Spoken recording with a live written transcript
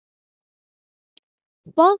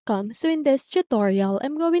Welcome! So in this tutorial,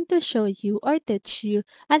 I'm going to show you or teach you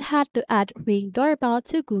on how to add Ring Doorbell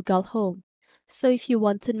to Google Home. So if you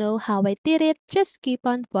want to know how I did it, just keep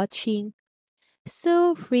on watching.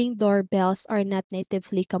 So Ring doorbells are not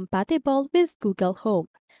natively compatible with Google Home.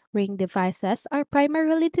 Ring devices are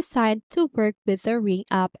primarily designed to work with the Ring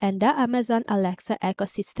app and the Amazon Alexa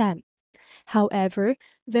ecosystem. However,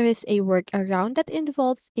 there is a workaround that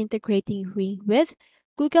involves integrating Ring with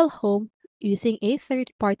Google Home using a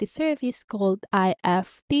third-party service called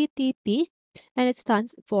IFTTT, and it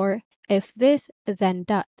stands for If This Then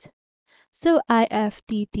That. So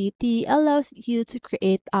IFTTT allows you to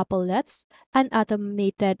create applets and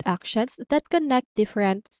automated actions that connect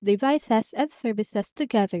different devices and services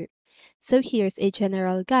together. So here's a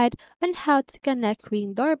general guide on how to connect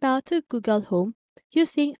Ring Doorbell to Google Home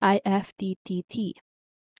using IFTTT.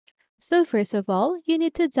 So first of all, you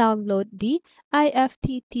need to download the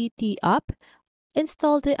IFTTT app.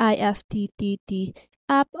 Install the IFTTT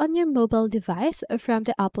app on your mobile device from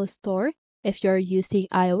the Apple Store if you're using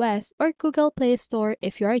iOS or Google Play Store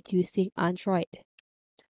if you are using Android.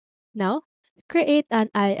 Now, create an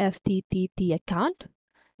IFTTT account.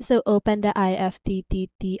 So open the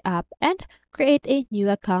IFTTT app and create a new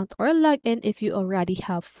account or login if you already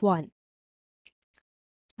have one.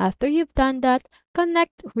 After you've done that,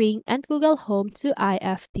 connect Ring and Google Home to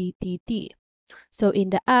IFTTT. So in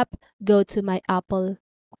the app, go to my Apple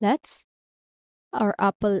Let's or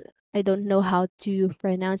Apple, I don't know how to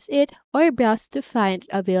pronounce it, or browse to find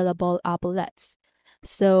available applets.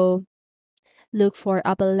 So look for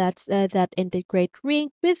applets that integrate Ring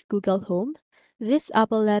with Google Home. These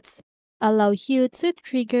applets allow you to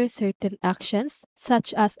trigger certain actions,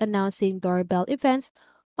 such as announcing doorbell events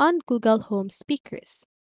on Google Home speakers.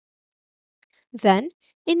 Then,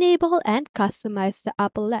 enable and customize the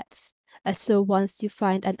applets. So once you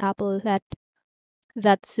find an applet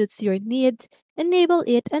that suits your need, enable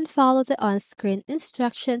it and follow the on-screen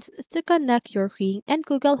instructions to connect your Ring and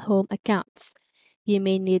Google Home accounts. You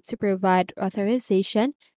may need to provide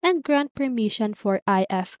authorization and grant permission for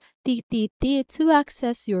IFTTT to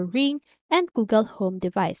access your Ring and Google Home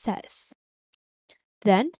devices.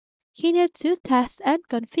 Then, you need to test and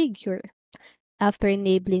configure. After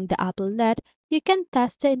enabling the applet, you can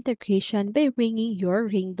test the integration by ringing your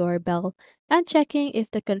Ring doorbell and checking if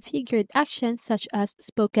the configured actions such as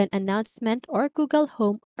spoken announcement or Google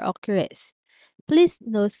Home occurs. Please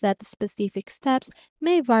note that specific steps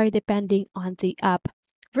may vary depending on the app,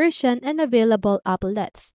 version, and available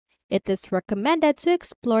applets. It is recommended to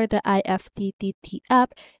explore the IFTTT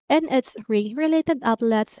app and its Ring-related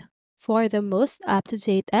applets for the most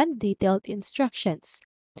up-to-date and detailed instructions.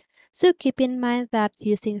 So keep in mind that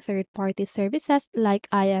using third-party services like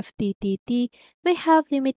IFTTT may have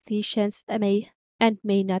limitations and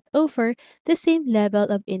may not offer the same level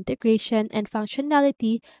of integration and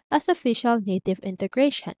functionality as official native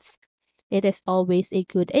integrations. It is always a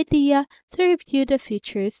good idea to review the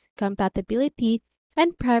features, compatibility,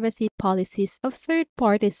 and privacy policies of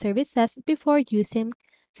third-party services before using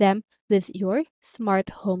them with your smart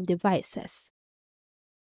home devices.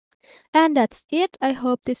 And that's it. I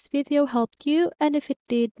hope this video helped you, and if it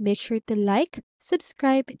did, make sure to like,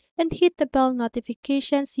 subscribe, and hit the bell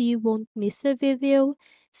notification so you won't miss a video.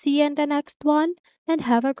 See you in the next one, and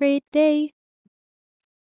have a great day.